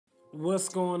What's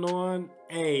going on?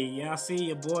 Hey, y'all see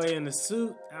your boy in the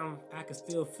suit? I can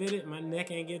still fit it. My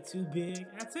neck ain't get too big.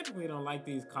 I typically don't like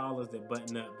these collars that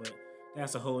button up, but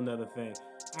that's a whole nother thing.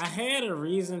 I had a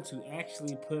reason to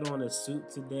actually put on a suit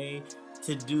today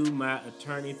to do my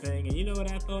attorney thing. And you know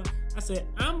what I thought? I said,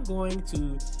 I'm going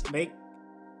to make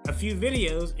a few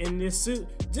videos in this suit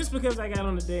just because I got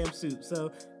on the damn suit. So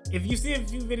if you see a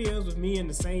few videos with me in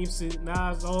the same suit,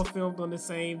 nah, it's all filmed on the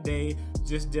same day,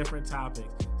 just different topics.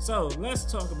 So let's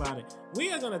talk about it.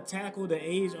 We are gonna tackle the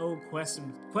age-old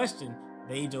question.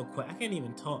 The age-old question. I can't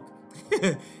even talk.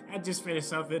 I just finished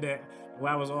something that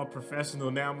I was all professional.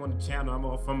 Now I'm on the channel. I'm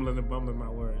all fumbling and bumbling my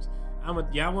words.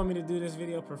 Y'all want me to do this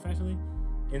video professionally?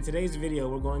 In today's video,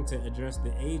 we're going to address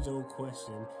the age-old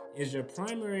question: is your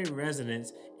primary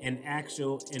residence an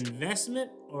actual investment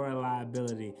or a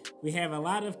liability? We have a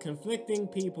lot of conflicting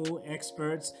people,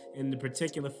 experts in the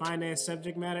particular finance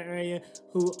subject matter area,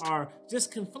 who are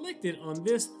just conflicted on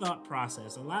this thought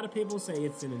process. A lot of people say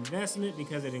it's an investment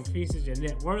because it increases your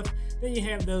net worth. Then you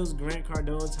have those Grant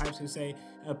Cardone types who say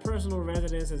a personal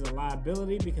residence is a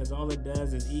liability because all it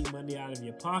does is eat money out of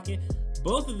your pocket.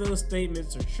 Both of those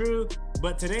statements are true,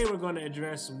 but today we're going to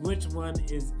address which one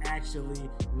is actually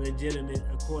legitimate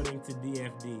according to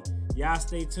DFD. Y'all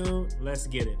stay tuned. Let's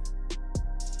get it.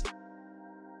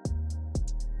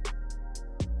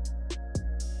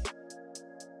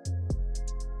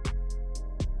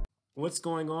 What's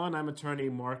going on? I'm attorney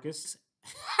Marcus.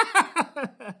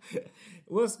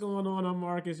 What's going on? I'm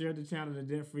Marcus. You're at the channel The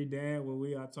Debt Free Dad, where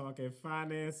we are talking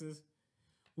finances.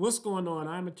 What's going on?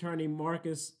 I'm attorney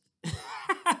Marcus.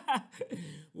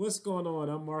 What's going on?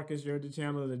 I'm Marcus. You're at the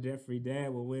channel The Debt Free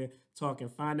Dad, where we're talking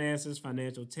finances,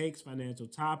 financial takes, financial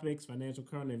topics, financial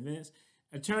current events,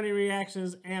 attorney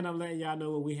reactions, and I'm letting y'all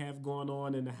know what we have going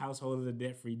on in the household of the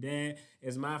Debt Free Dad,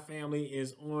 as my family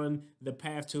is on the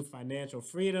path to financial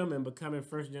freedom and becoming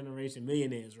first-generation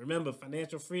millionaires. Remember,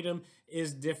 financial freedom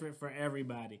is different for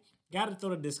everybody. Got to throw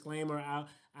the disclaimer out.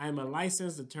 I am a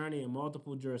licensed attorney in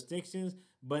multiple jurisdictions,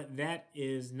 but that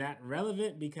is not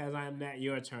relevant because I am not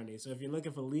your attorney. So if you're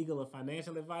looking for legal or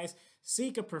financial advice,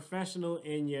 seek a professional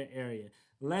in your area.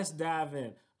 Let's dive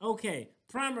in. Okay,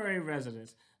 primary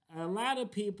residence. A lot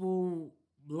of people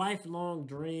lifelong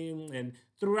dream, and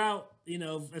throughout,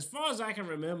 as far as I can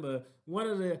remember, one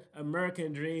of the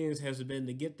American dreams has been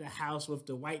to get the house with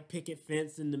the white picket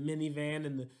fence and the minivan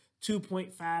and the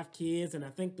 2.5 kids, and I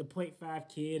think the 0.5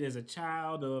 kid is a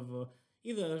child of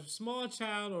either a small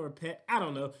child or a pet. I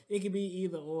don't know. It could be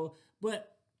either or.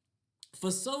 But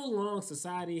for so long,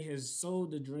 society has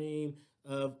sold the dream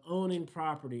of owning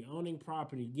property,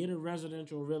 get a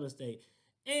residential real estate.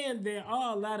 And there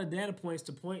are a lot of data points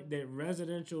to point that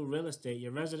residential real estate,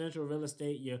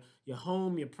 your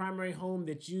home, your primary home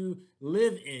that you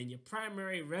live in, your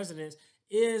primary residence,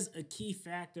 is a key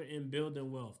factor in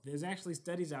building wealth. There's actually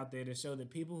studies out there that show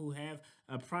that people who have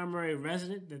a primary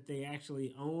residence that they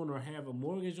actually own or have a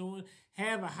mortgage on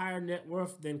have a higher net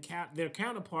worth than their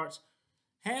counterparts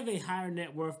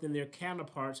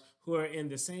who are in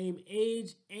the same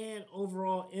age and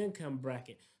overall income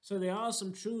bracket. So there are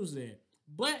some truths there.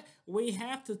 But we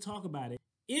have to talk about it.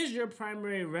 Is your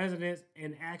primary residence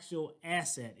an actual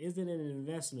asset? Is it an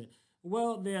investment?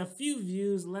 Well, there are a few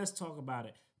views. Let's talk about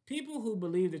it. People who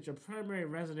believe that your primary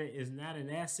residence is not an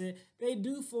asset, they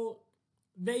do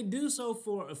so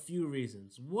for a few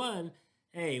reasons. One,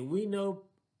 hey, we know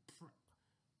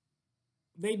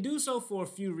they do so for a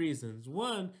few reasons.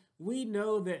 One, we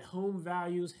know that home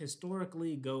values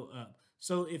historically go up.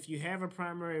 So if you have a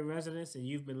primary residence and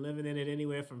you've been living in it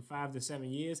anywhere from 5 to 7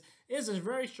 years, it's a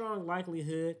very strong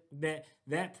likelihood that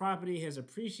that property has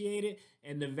appreciated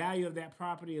and the value of that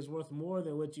property is worth more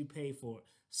than what you pay for it.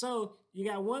 So you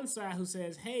got one side who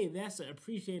says, hey, that's an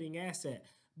appreciating asset.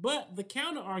 But the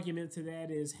counter argument to that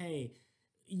is, hey,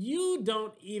 you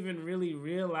don't even really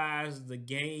realize the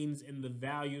gains in the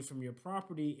value from your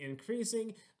property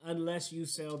increasing unless you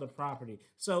sell the property.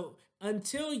 So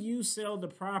until you sell the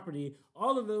property,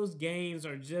 all of those gains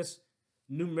are just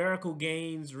numerical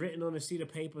gains written on a sheet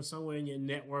of paper somewhere in your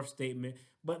net worth statement,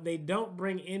 but they don't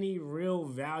bring any real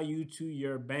value to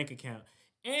your bank account.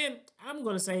 And I'm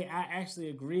going to say I actually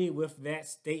agree with that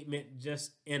statement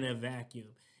just in a vacuum.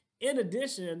 In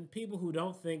addition, people who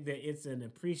don't think that it's an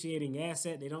appreciating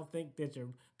asset, they don't think that your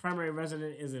primary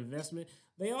residence is investment,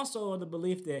 they also are the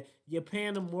belief that you're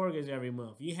paying a mortgage every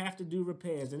month. You have to do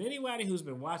repairs. And anybody who's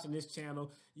been watching this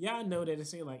channel, y'all know that it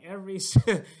seems like every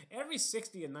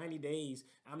 60 or 90 days,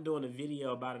 I'm doing a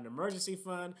video about an emergency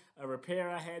fund, a repair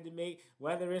I had to make,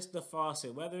 whether it's the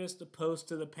faucet, whether it's the post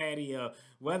to the patio,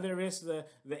 whether it's the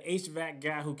HVAC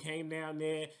guy who came down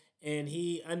there and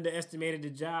he underestimated the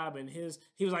job, and he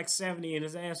was like 70 and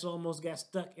his ass almost got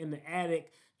stuck in the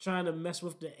attic trying to mess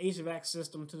with the HVAC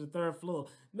system to the third floor.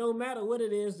 No matter what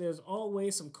it is, there's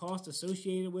always some cost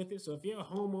associated with it. So if you're a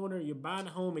homeowner, you're buying a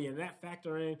home and you're not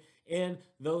factoring in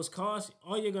those costs,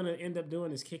 all you're going to end up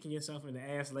doing is kicking yourself in the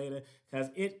ass later because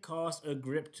it costs a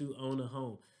grip to own a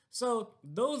home. So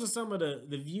those are some of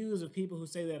the views of people who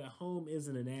say that a home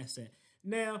isn't an asset.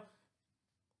 Now,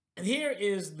 here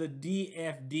is the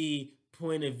DFD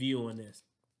point of view on this.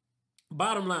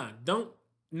 Bottom line, don't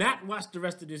not watch the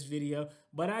rest of this video,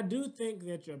 but I do think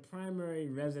that your primary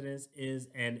residence is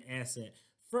an asset.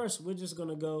 First, we're just going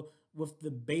to go with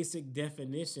the basic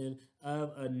definition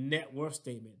of a net worth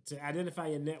statement. To identify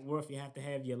your net worth, you have to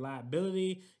have your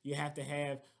liability, you have to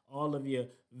have all of your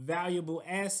valuable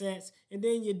assets, and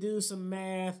then you do some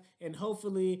math, and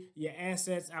hopefully your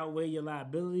assets outweigh your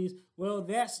liabilities. Well,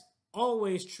 that's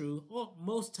always true, or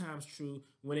most times true,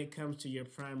 when it comes to your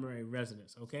primary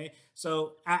residence, okay?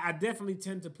 So I definitely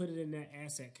tend to put it in that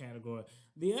asset category.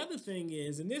 The other thing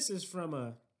is, and this is from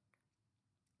a,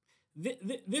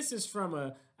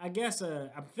 I guess,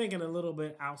 I'm thinking a little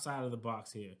bit outside of the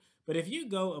box here. But if you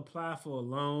go apply for a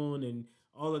loan and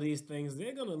all of these things,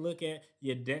 they're going to look at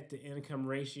your debt to income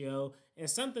ratio, and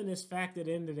something that's factored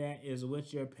into that is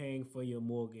what you're paying for your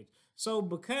mortgage. So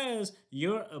because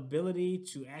your ability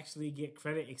to actually get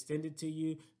credit extended to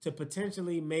you to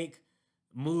potentially make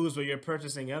moves where you're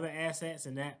purchasing other assets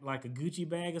and that like a Gucci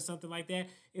bag or something like that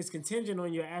is contingent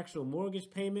on your actual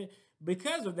mortgage payment.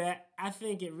 Because of that, I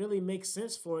think it really makes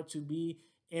sense for it to be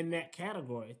in that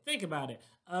category. Think about it.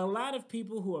 A lot of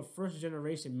people who are first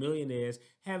generation millionaires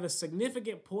have a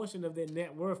significant portion of their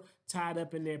net worth tied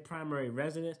up in their primary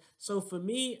residence. So for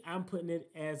me, I'm putting it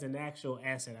as an actual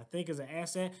asset. I think it's an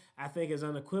asset. I think it's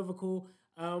unequivocal.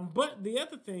 But the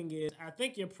other thing is, I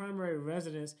think your primary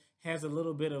residence has a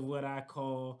little bit of what I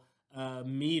call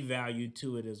me value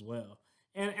to it as well.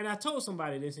 And I told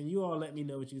somebody this, and you all let me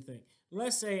know what you think.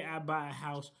 Let's say I buy a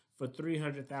house for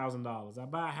 $300,000. I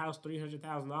buy a house,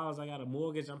 $300,000. I got a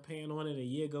mortgage I'm paying on it. A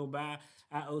year go by,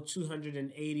 I owe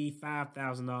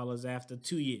 $285,000 after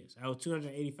 2 years. I owe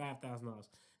 $285,000.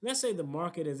 Let's say the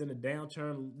market is in a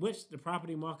downturn, which the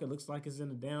property market looks like is in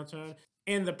a downturn,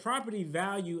 and the property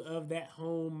value of that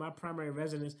home, my primary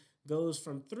residence, goes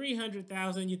from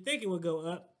 $300,000. You think it would go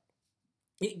up?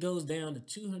 It goes down to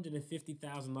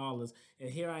 $250,000, and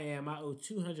here I am. I owe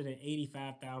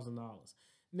 $285,000.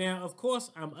 Now, of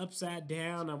course, I'm upside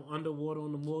down. I'm underwater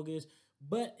on the mortgage.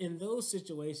 But in those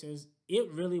situations, it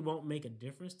really won't make a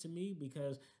difference to me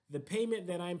because the payment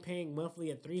that I'm paying monthly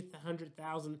at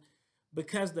 $300,000,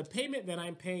 because the payment that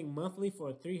I'm paying monthly for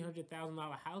a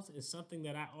 $300,000 house is something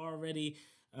that I already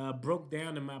broke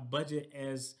down in my budget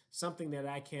as something that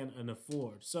I can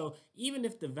afford. So even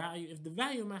if the value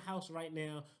of my house right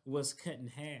now was cut in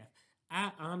half,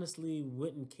 I honestly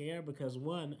wouldn't care because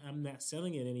one, I'm not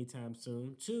selling it anytime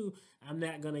soon. Two, I'm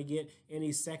not going to get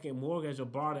any second mortgage or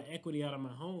borrow the equity out of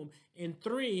my home. And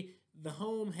three, the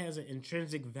home has an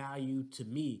intrinsic value to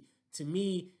me. To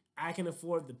me, I can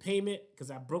afford the payment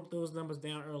because I broke those numbers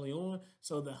down early on.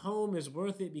 So the home is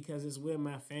worth it because it's where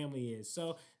my family is.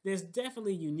 So there's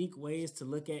definitely unique ways to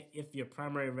look at if your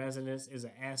primary residence is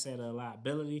an asset or a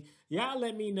liability. Y'all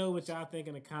let me know what y'all think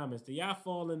in the comments. Do y'all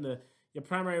fall in your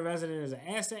primary resident is an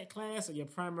asset class, or your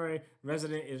primary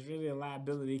resident is really a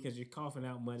liability because you're coughing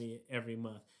out money every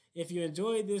month? If you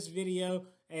enjoyed this video,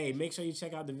 hey, make sure you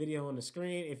check out the video on the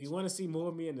screen. If you want to see more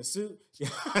of me in the suit,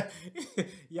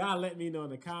 y'all let me know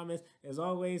in the comments. As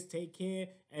always, take care.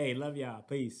 Hey, love y'all.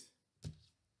 Peace.